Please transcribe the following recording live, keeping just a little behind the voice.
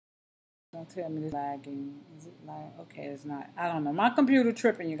Don't tell me this lagging. Is it lag? Okay, it's not. I don't know. My computer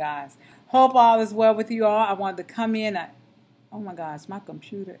tripping, you guys. Hope all is well with you all. I wanted to come in. Oh my gosh, my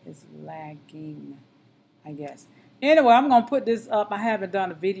computer is lagging, I guess. Anyway, I'm going to put this up. I haven't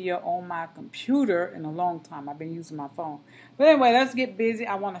done a video on my computer in a long time. I've been using my phone. But anyway, let's get busy.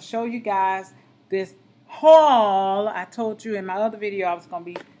 I want to show you guys this haul. I told you in my other video I was going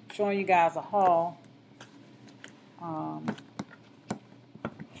to be showing you guys a haul.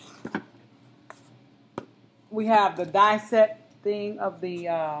 We have the dissect thing of the,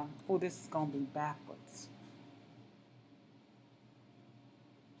 oh, this is going to be backwards.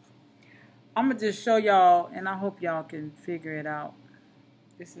 I'm going to just show y'all, and I hope y'all can figure it out.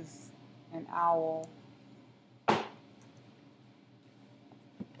 This is an owl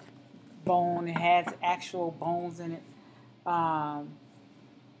bone. It has actual bones in it.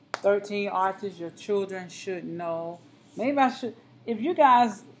 13 artists your children should know. Maybe I should, if you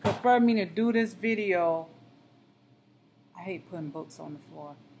guys prefer me to do this video, I hate putting books on the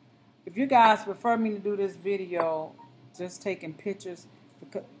floor. If you guys prefer me to do this video, just taking pictures,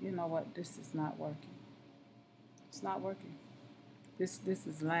 because you know what, this is not working. It's not working. This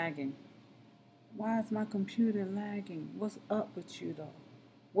is lagging. Why is my computer lagging? What's up with you though?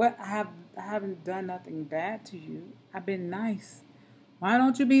 What I haven't done nothing bad to you. I've been nice. Why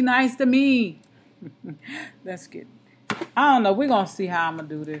don't you be nice to me? Let's get. I don't know. We're gonna see how I'm gonna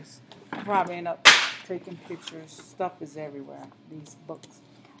do this. I'll probably end up taking pictures. Stuff is everywhere. These books.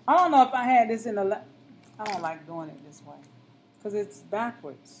 I don't know if I had this in the. I don't like doing it this way because it's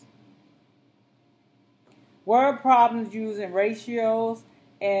backwards. Word problems using ratios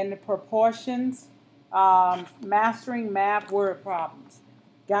and proportions. Mastering math word problems.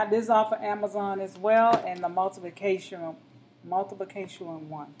 Got this off of Amazon as well, and the multiplication one. Multiplication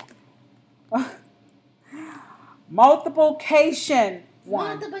one. Multiplication.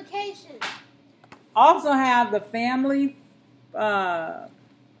 Also have the family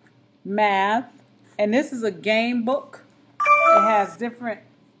math, and this is a game book. It has different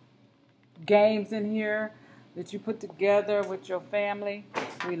games in here that you put together with your family.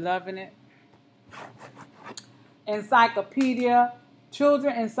 We loving it. Encyclopedia,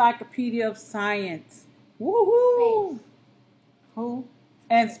 Children Encyclopedia of Science. Woohoo! Space. Who?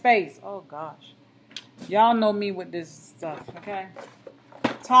 And space. Oh gosh. Y'all know me with this stuff, okay?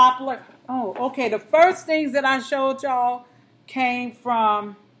 Toppler. Oh, okay. The first things that I showed y'all came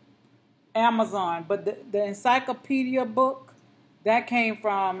from Amazon, but the encyclopedia book, that came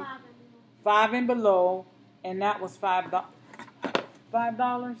from Five and Below, and that was $5.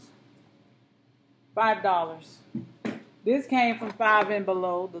 $5. This came from Five and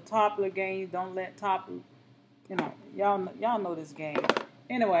Below. The Toppler game. Don't let Toppler. You know, y'all know this game.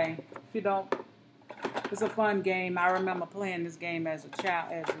 Anyway, if you don't, it's a fun game. I remember playing this game as a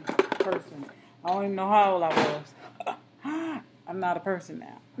child, as a person. I don't even know how old I was. I'm not a person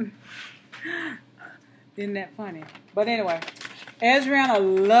now. Isn't that funny? But anyway, Adriana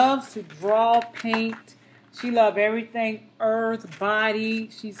loves to draw, paint. She loves everything earth, body.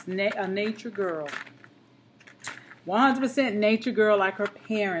 She's a nature girl. 100% nature girl like her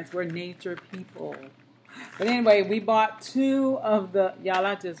parents were nature people. But anyway, we bought two of the, y'all,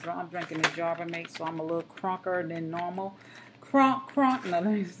 I'm drinking this Java Mate, so I'm a little crunker than normal. Crunk. No,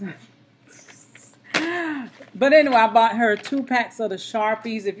 but anyway, I bought her 2 packs of the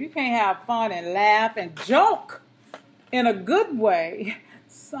Sharpies. If you can't have fun and laugh and joke in a good way,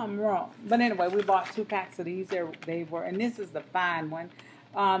 something wrong. But anyway, we bought 2 packs of these. They were, and this is the fine one.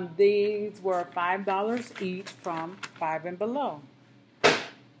 These were $5 each from Five and Below. Let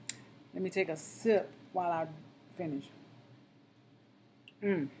me take a sip while I finish.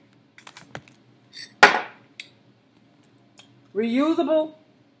 Reusable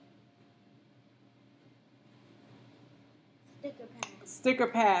sticker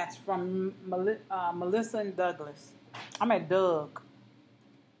pads from Melissa and Douglas. I'm at Doug.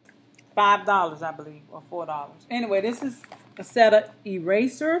 $5, I believe, or $4. Anyway, this is a set of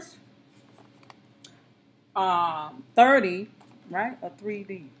erasers. 30, right? A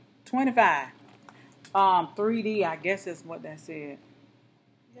 3D. 25. 3D, I guess is what that said.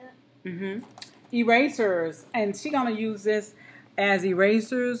 Yeah. Erasers, and she's gonna use this as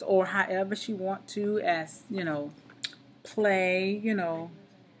erasers or however she want to, as you know, play, you know,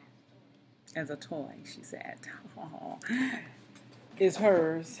 as a toy. She said, oh, it's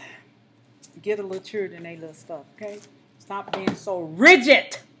hers. Get a little children they little stuff, okay? Stop being so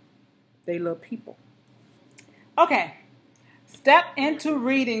rigid. They little people. Okay, step into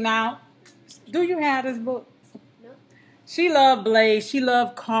reading now. Do you have this book? No. She loved Blaze. She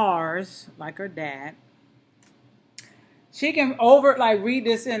loved cars, like her dad. She can read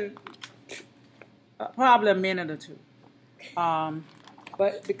this in probably a minute or two.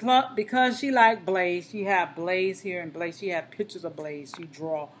 But because she like Blaze, she have Blaze here and Blaze. She have pictures of Blaze. She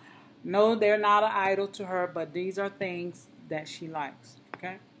draw. No, they're not an idol to her, but these are things that she likes.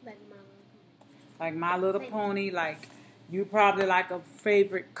 Okay. Like My Little Pony. Like you probably like a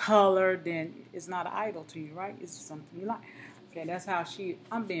favorite color, then it's not an idol to you, right? It's something you like. Okay, that's how she.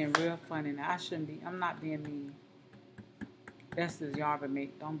 I'm being real funny now. I shouldn't be. I'm not being mean. That's the Yarba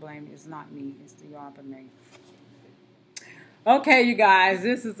mate. Don't blame me. It's not me. It's the Yarba mate. Okay, you guys,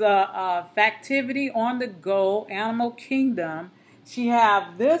 this is a Factivity on the Go, Animal Kingdom. She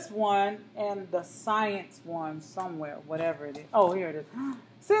have this one and the science one somewhere, whatever it is. Oh, here it is.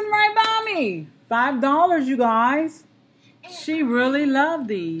 Sitting right by me. $5, you guys. She really loved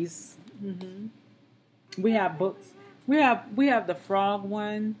these. We have books. We have the frog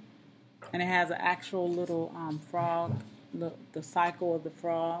one, and it has an actual little frog, the cycle of the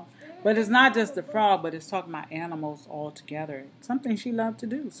frog. But it's not just the frog, but it's talking about animals all together. Something she loved to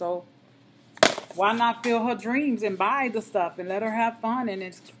do. So why not fill her dreams and buy the stuff and let her have fun and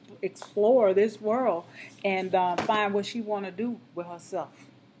explore this world and find what she want to do with herself?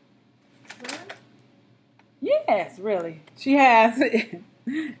 Yes, really. She has.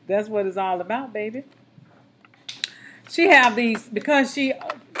 That's what it's all about, baby. She have these because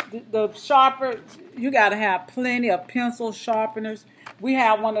the sharper. You got to have plenty of pencil sharpeners. We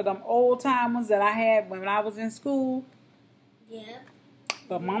have one of them old timers that I had when I was in school. Yeah.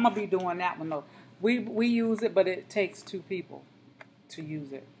 But Mama be doing that one though. We use it, but it takes two people to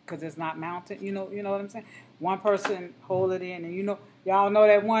use it because it's not mounted. You know what I'm saying? One person hold it in, and y'all know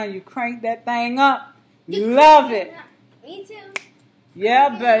that one. You crank that thing up. You love it. Me too. Yeah,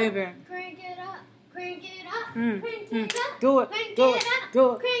 baby. Crank it up. Crank it up. Crank it up. Do it. Crank Do it it. up.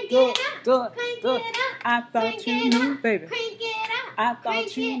 Do it. Crank Do it it. up. Do it. Crank Do it. it up. I thought Crank you it knew, up. baby. Crank it up. I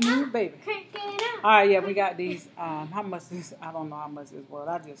thought you knew, baby. Crank it up. All right, yeah, we got these. How much this? I don't know how much this was.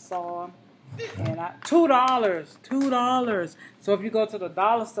 I just saw them, and $2. So if you go to the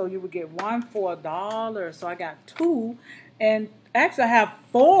dollar store, you would get one for $1. So I got two, and actually I have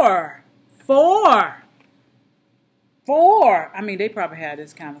four. I mean, they probably had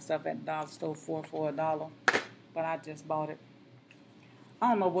this kind of stuff at the dollar store for $1, but I just bought it. I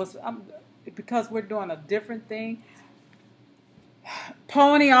don't know because we're doing a different thing.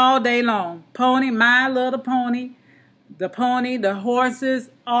 Pony all day long. Pony, My Little Pony, the horses,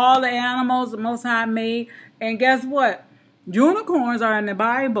 all the animals the Most High made. And guess what? Unicorns are in the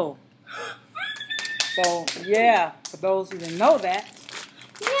Bible. So, yeah, for those who didn't know that.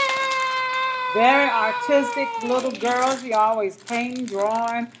 Very artistic little girls. She always painting,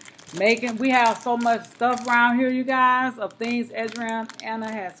 drawing, making. We have so much stuff around here, you guys, of things Anna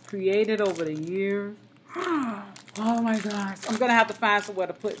has created over the years. Oh my gosh. I'm going to have to find somewhere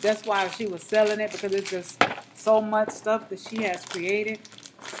to put. That's why she was selling it, because it's just so much stuff that she has created.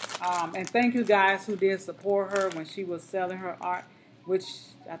 And thank you guys who did support her when she was selling her art, which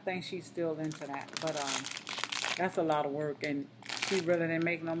I think she's still into that. But that's a lot of work, and she really didn't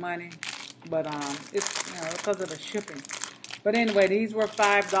make no money. But it's because of the shipping. But anyway, these were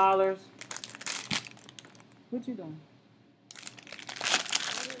 $5. What you doing?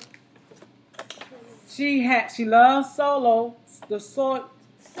 She loves Solo.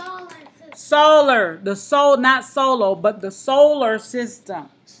 Not Solo, but the solar system.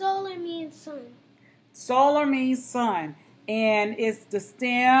 Solar means sun. Solar means sun. And it's the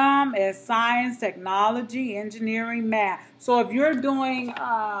STEM, it's science, technology, engineering, math. So if you're doing,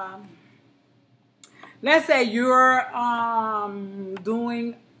 let's say you're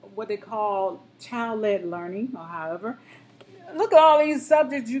doing what they call child-led learning, or however, look at all these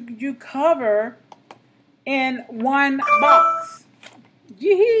subjects you cover in one box.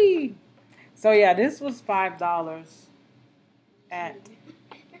 Yee! So yeah, this was $5 at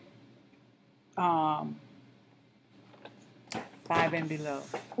 5 and below.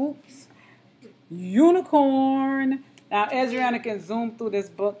 Oops. Unicorn. Now Ezriana can zoom through this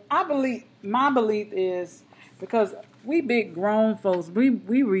book. My belief is, because we big grown folks, we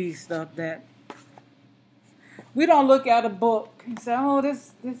read stuff that we don't look at a book and say, oh,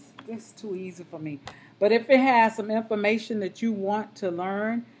 this too easy for me. But if it has some information that you want to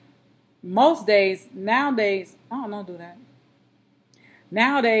learn, nowadays, I don't know, do that.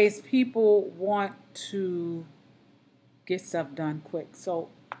 Nowadays, people want to get stuff done quick. So,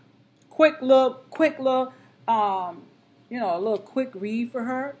 a little quick read for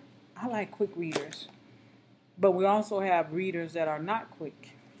her. I like quick readers. But we also have readers that are not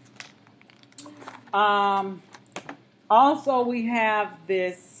quick. Also, we have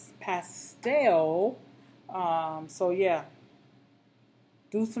this pastel. So yeah,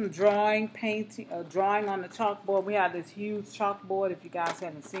 do some drawing, painting, drawing on the chalkboard. We have this huge chalkboard if you guys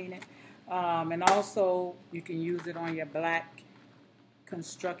haven't seen it. And also, you can use it on your black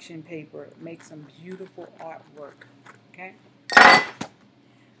construction paper. Make some beautiful artwork. Okay?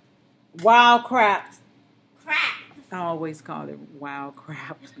 Wild crap. Crap. I always call it wild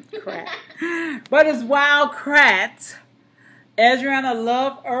crap. Crap. But it's wild crap. Adriana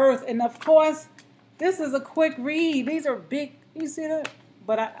Love Earth. And of course, this is a quick read. These are big. You see that?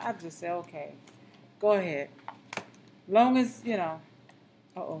 But I just say, okay, go ahead. Long as, you know.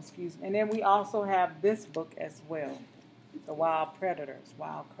 Uh-oh, excuse me. And then we also have this book as well. The Wild Predators,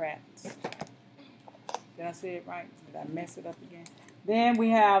 Wild Crats. Did I say it right? Did I mess it up again? Then we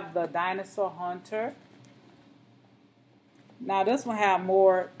have The Dinosaur Hunter. Now this one have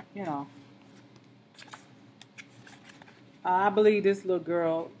more, you know. I believe this little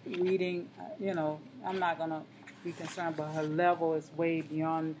girl reading, you know, I'm not going to be concerned, but her level is way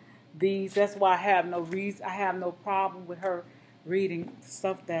beyond these. That's why I have no problem with her reading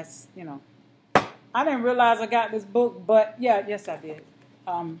stuff that's, you know. I didn't realize I got this book, but yeah, yes I did.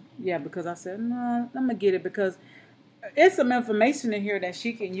 Yeah, because I said, no, I'm going to get it because it's some information in here that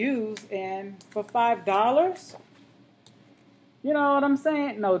she can use, and for $5, you know what I'm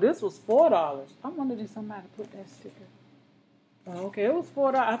saying? No, this was $4. I wondered if somebody put that sticker. Oh, okay, it was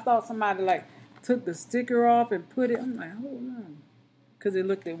 $4. I thought somebody like took the sticker off and put it. I'm like, hold on, because it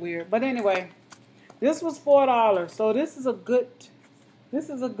looked weird. But anyway, this was $4, so this is a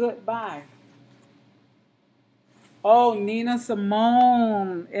good buy. Oh, Nina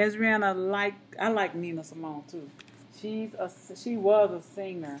Simone, Adriana, I like Nina Simone too. She was a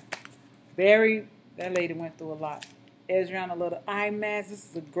singer. That lady went through a lot. Adriana Little Eye Mask. This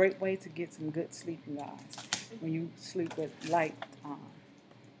is a great way to get some good sleep, you guys. When you sleep with light on.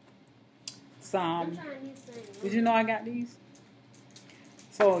 Did you know I got these?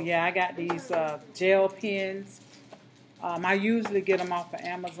 So yeah, I got these gel pens. I usually get them off of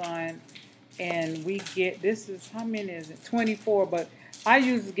Amazon, and we get, this is, how many is it? 24, but I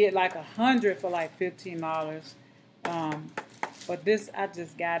usually get like 100 for like $15. But this, I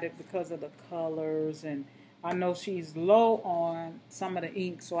just got it because of the colors, and I know she's low on some of the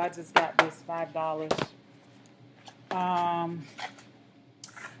ink, so I just got this $5.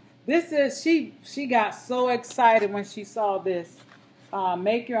 This is, she got so excited when she saw this.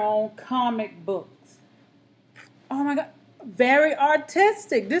 Make your own comic books. Oh my God, very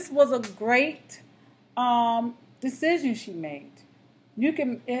artistic. This was a great decision she made. You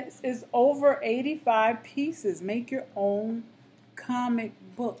can, it's over 85 pieces. Make your own comic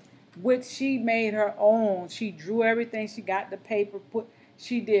book, which she made her own. She drew everything. She got the paper,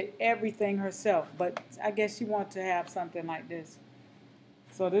 she did everything herself. But I guess she wanted to have something like this.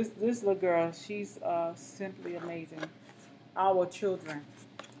 So this little girl, she's simply amazing. Our children.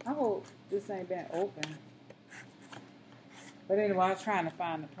 I hope this ain't been open. But anyway, I was trying to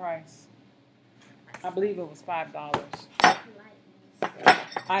find the price. I believe it was $5.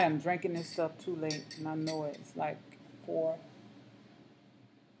 I am drinking this stuff too late, and I know it. It's like 4.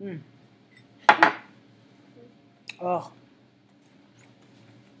 Oh.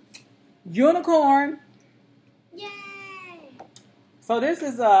 Unicorn. Yay! So this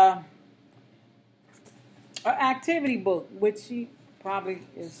is a activity book, which she probably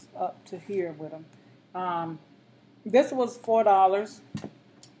is up to here with them. This was $4.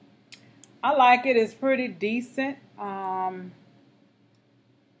 I like it. It's pretty decent.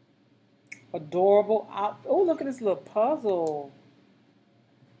 Adorable. Oh, look at this little puzzle.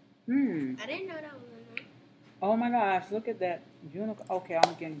 I didn't know that was in there. Oh my gosh, look at that unicorn. Okay,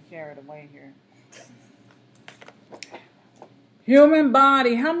 I'm getting carried away here. Human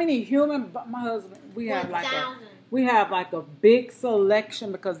body. How many human? My husband. We have like a big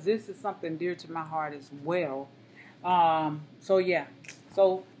selection because this is something dear to my heart as well. So yeah.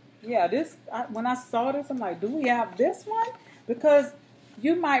 This. When I saw this, I'm like, do we have this one? Because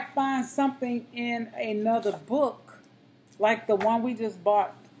you might find something in another book, like the one we just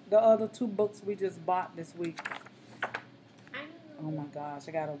bought. The other 2 books we just bought this week. Oh my gosh,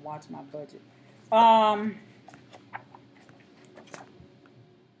 I gotta watch my budget.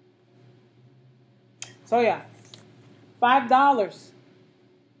 So yeah, $5.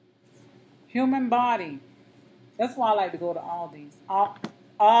 Human body. That's why I like to go to Aldi's.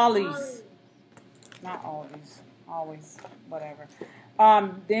 Ollie's. Not Aldi's. Always, whatever.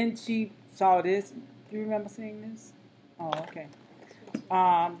 Then she saw this. Do you remember seeing this? Oh, okay.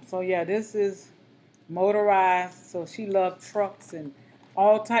 So yeah, this is motorized. So she loved trucks and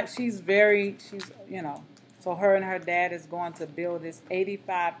all types. She's you know. So her and her dad is going to build this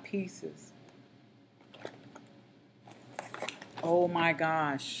 85 pieces. Oh my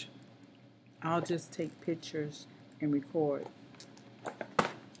gosh. I'll just take pictures and record.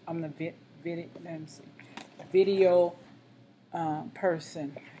 I'm the video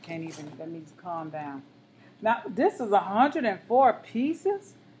person. I can't even, let me calm down. Now, this is 104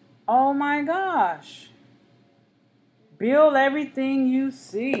 pieces? Oh my gosh. Build everything you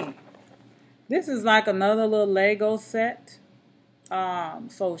see. This is like another little Lego set.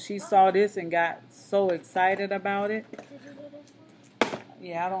 So she saw this and got so excited about it.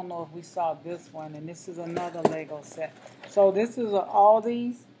 Yeah, I don't know if we saw this one, and this is another Lego set. So this is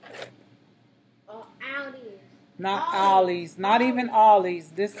Aldi's. Aldi's. Not Ollie's, not even Ollie's.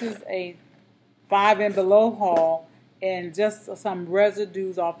 This is a 5 and Below haul, and just some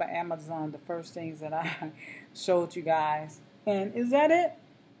residues off of Amazon. The first things that I showed you guys. And is that it?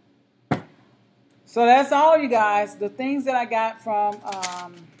 So that's all, you guys. The things that I got from,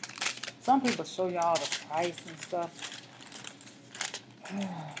 some people show y'all the price and stuff. I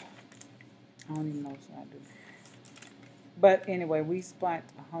don't even know what I do. But anyway, we spent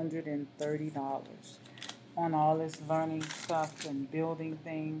 $130 on all this learning stuff and building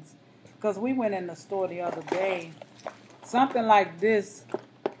things. Because we went in the store the other day. Something like this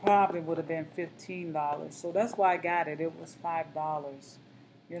probably would have been $15. So that's why I got it. It was $5.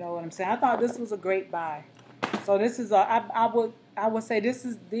 You know what I'm saying? I thought this was a great buy. So this is I would say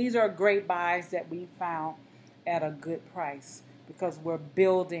these are great buys that we found at a good price, because we're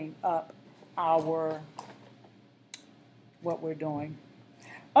building up what we're doing.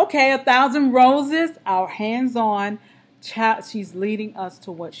 Okay, 1,000 Roses, our hands-on child. She's leading us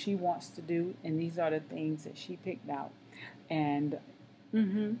to what she wants to do, and these are the things that she picked out. And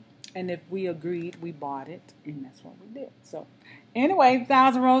and if we agreed, we bought it, and that's what we did. So anyway,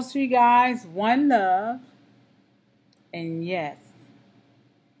 1,000 Roses to you guys. One love. And yes,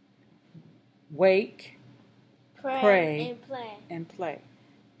 wake, pray, and play.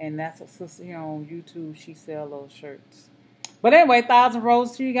 And that's a sister here on YouTube. She sells those shirts. But anyway, 1,000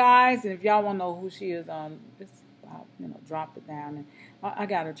 Roses to you guys. And if y'all want to know who she is, just drop it down. And I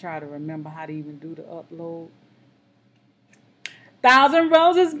got to try to remember how to even do the upload. 1,000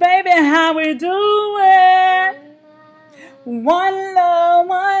 Roses, baby, how we doing? One love,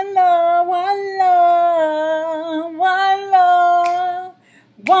 one love, one love, one love,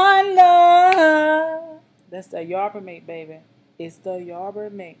 one love. That's the Yarborough Mate, baby. It's the Yarborough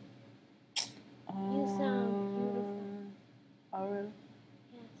Mate. You sound beautiful. Oh, really?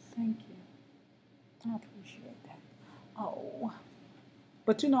 Yes. Thank you. I appreciate that. Oh.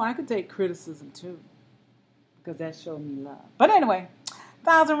 But I could take criticism too, because that showed me love. But anyway,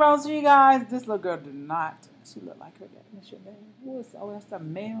 1,000 Roses to you guys. This little girl did not. She looked like her dad. That's your dad. Oh, that's a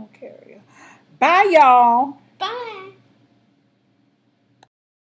mail carrier. Bye, y'all. Bye.